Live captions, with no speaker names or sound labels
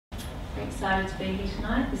Excited to be here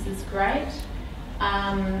tonight. This is great.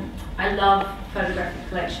 I love photographic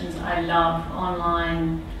collections. I love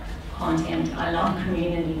online content. I love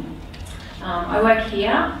community. I work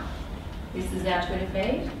here. This is our Twitter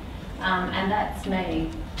feed, and that's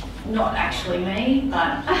me. Not actually me,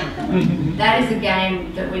 but that is a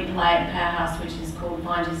game that we play at Powerhouse, which is called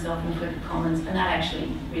Find Yourself in Flickr Commons, and that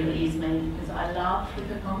actually really is me, because I love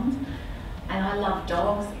Flickr Commons, and I love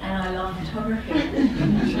dogs, and I love photography.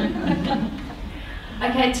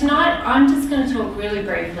 Okay, tonight I'm just going to talk really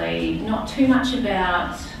briefly, not too much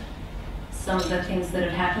about some of the things that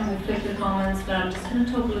have happened with Flickr Commons, but I'm just going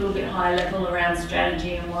to talk a little bit high level around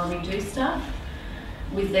strategy and why we do stuff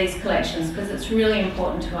with these collections, because it's really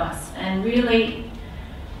important to us. And really,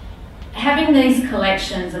 having these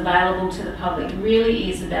collections available to the public really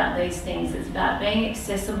is about these things. It's about being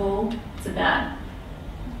accessible, it's about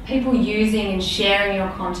people using and sharing your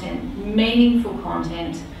content, meaningful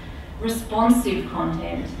content, responsive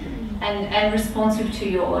content, and responsive to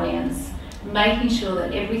your audience, making sure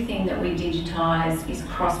that everything that we digitise is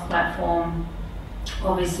cross-platform,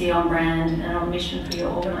 obviously on brand and on mission for your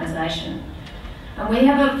organisation. And we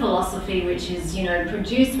have a philosophy which is, you know,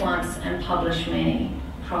 produce once and publish many,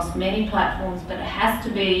 across many platforms, but it has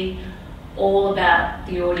to be all about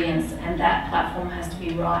the audience, and that platform has to be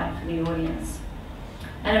right for the audience.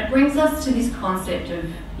 And it brings us to this concept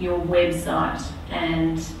of your website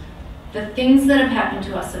and the things that have happened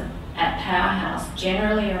to us at Powerhouse,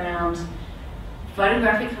 generally around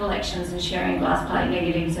photographic collections and sharing glass plate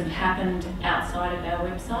negatives, have happened outside of our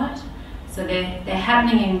website. So they're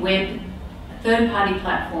happening in third-party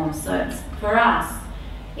platforms. So it's, for us,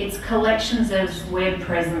 it's collections of web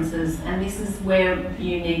presences, and this is where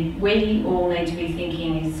we all need to be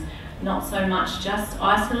thinking, is not so much just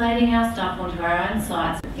isolating our stuff onto our own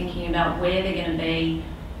sites, but thinking about where they're going to be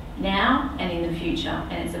now and in the future,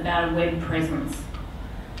 and it's about a web presence.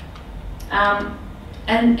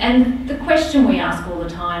 And the question we ask all the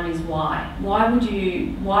time is why? Why do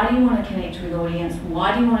you want to connect with audience?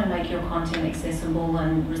 Why do you want to make your content accessible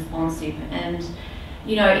and responsive? And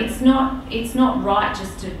you know, it's not right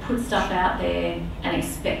just to put stuff out there and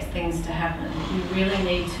expect things to happen. You really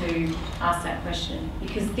need to ask that question,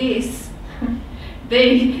 because this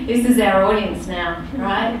is our audience now,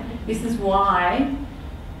 right? This is why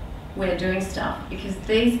we're doing stuff, because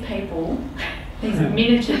these people, these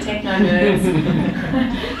miniature techno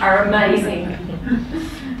nerds, are amazing.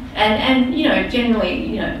 And you know, generally,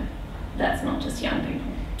 you know, that's not just young people.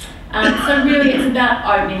 So really, it's about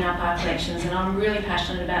opening up our collections, and I'm really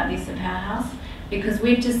passionate about this at Powerhouse, because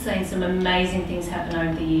we've just seen some amazing things happen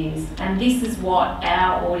over the years, and this is what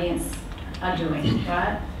our audience are doing,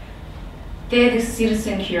 right? They're the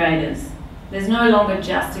citizen curators. There's no longer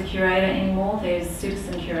just a curator anymore, there's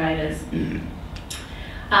citizen curators.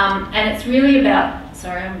 And it's really about,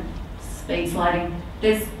 sorry, I'm speed sliding.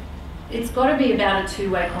 It's got to be about a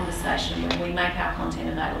two-way conversation when we make our content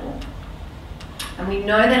available. And we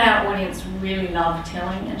know that our audience really love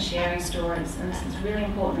telling and sharing stories, and this is really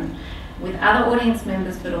important with other audience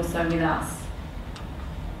members, but also with us.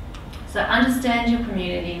 So understand your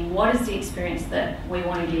community. What is the experience that we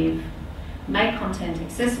want to give? Make content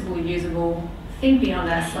accessible, usable, think beyond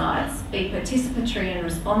our sites, be participatory and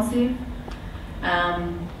responsive.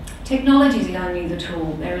 Technology is only the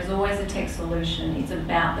tool. There is always a tech solution. It's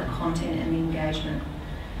about the content and the engagement.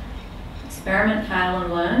 Experiment, fail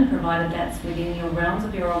and learn, provided that's within your realms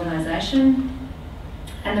of your organisation.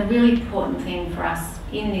 And the really important thing for us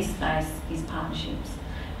in this space is partnerships.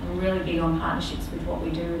 I'm really big on partnerships with what we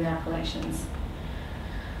do with our collections.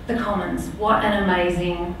 The Commons, what an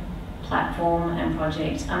amazing platform and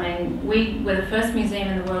project. I mean, we're the first museum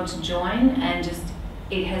in the world to join, and just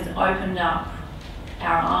it has opened up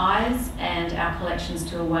our eyes and our collections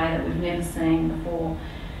to a way that we've never seen before.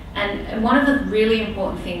 And one of the really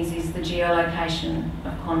important things is the geolocation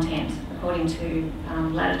of content according to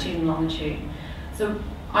latitude and longitude. So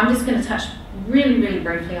I'm just going to touch really, really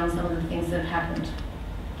briefly on some of the things that have happened.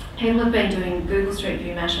 People have been doing Google Street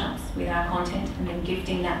View mashups with our content and then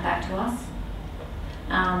gifting that back to us.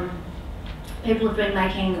 People have been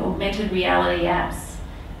making augmented reality apps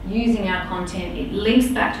using our content. It links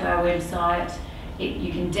back to our website.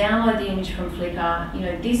 You can download the image from Flickr. You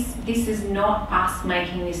know, this is not us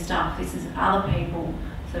making this stuff. This is other people,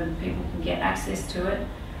 so people can get access to it.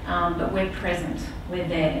 But we're present. We're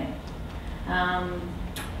there.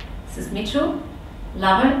 This is Mitchell.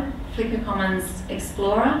 Love it. Flickr Commons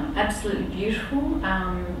Explorer. Absolutely beautiful.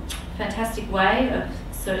 Fantastic way of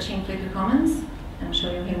searching Flickr Commons. I'm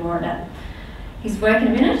sure you'll hear more about his work in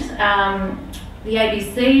a minute. The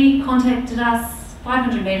ABC contacted us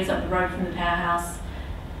 500 metres up the road from the Powerhouse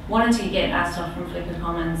wanted to get our stuff from Flickr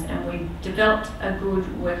Commons, and we developed a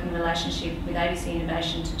good working relationship with ABC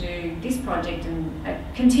Innovation to do this project and a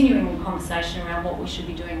continuing conversation around what we should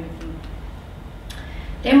be doing with them.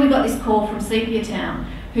 Then we got this call from Sepia Town,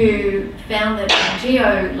 who found that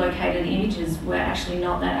geolocated images were actually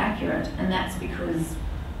not that accurate, and that's because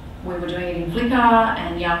we were doing it in Flickr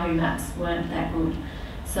and Yahoo Maps weren't that good.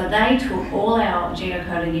 So they took all our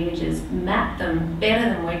geocoded images, mapped them better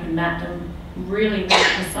than we could map them, really, really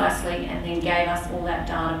precisely, and then gave us all that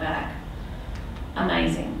data back.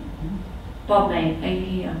 Amazing. Bob Mead, are you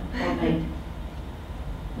here? Bob Mead?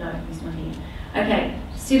 No, he's not here. Okay,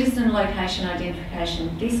 citizen location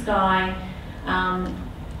identification. This guy,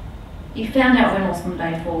 he found out where Mossman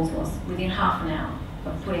Bay Falls was within half an hour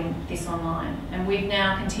of putting this online. And we've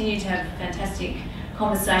now continued to have fantastic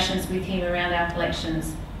conversations with him around our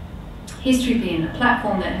collections. History Bin, a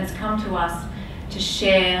platform that has come to us to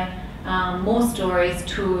share more stories,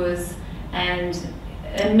 tours, and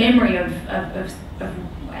a memory of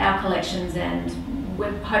our collections, and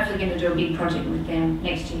we're hopefully going to do a big project with them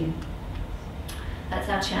next year. That's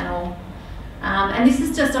our channel. And this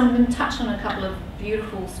is just, I'm going to touch on a couple of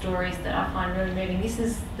beautiful stories that I find really moving. This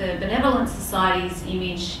is the Benevolent Society's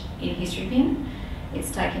image in History Bin.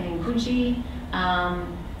 It's taken in Coogee,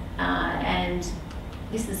 and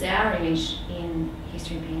this is our image in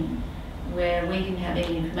History Bin, where we didn't have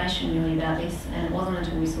any information really about this, and it wasn't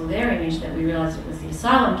until we saw their image that we realised it was the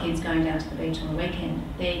asylum kids going down to the beach on the weekend.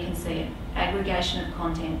 There you can see it. Aggregation of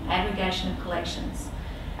content, aggregation of collections.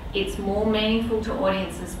 It's more meaningful to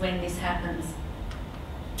audiences when this happens.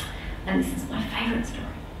 And this is my favourite story.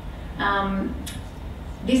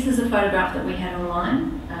 This is a photograph that we had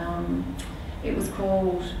online. It was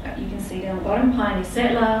called, you can see down the bottom, Pioneer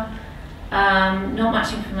Settler. Not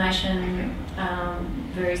much information,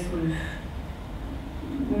 very sort of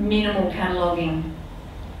minimal cataloguing.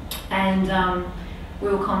 And we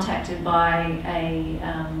were contacted by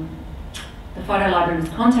the photo library was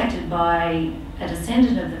contacted by a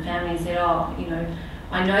descendant of the family and said, oh, you know,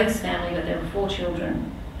 I know this family, but there were 4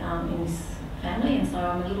 children in this family, and so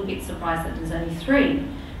I'm a little bit surprised that there's only 3,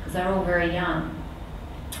 because they're all very young.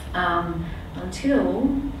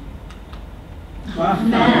 Until I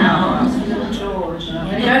found little George. I'm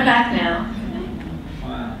going to go back now.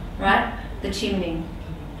 Wow. Right? The chimney.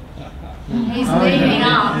 He's leaning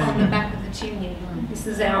up on the back of the chimney. This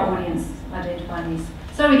is our audience identifying this.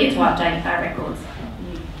 So we get to update our records.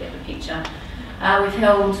 You get the picture. We've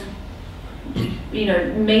held, you know,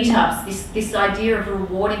 meetups. This idea of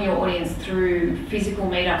rewarding your audience through physical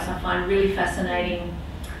meetups I find really fascinating.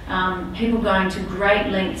 People going to great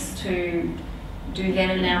lengths to do then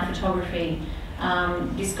and now photography.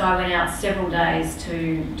 This guy went out several days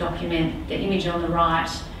to document the image on the right,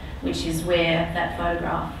 which is where that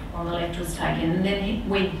photograph on the left was taken. And then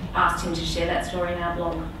we asked him to share that story in our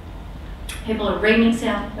blog. People are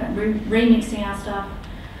remixing our stuff.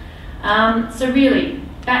 So really,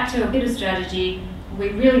 back to a bit of strategy. We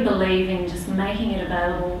really believe in just making it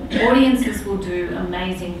available. Audiences will do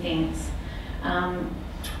amazing things.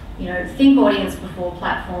 You know, think audience before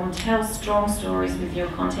platform, tell strong stories with your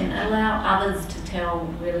content, allow others to tell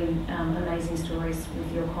really amazing stories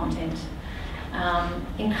with your content.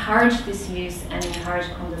 Encourage this use and encourage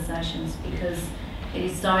conversations, because it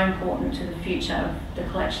is so important to the future of the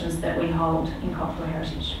collections that we hold in cultural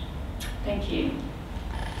heritage. Thank you.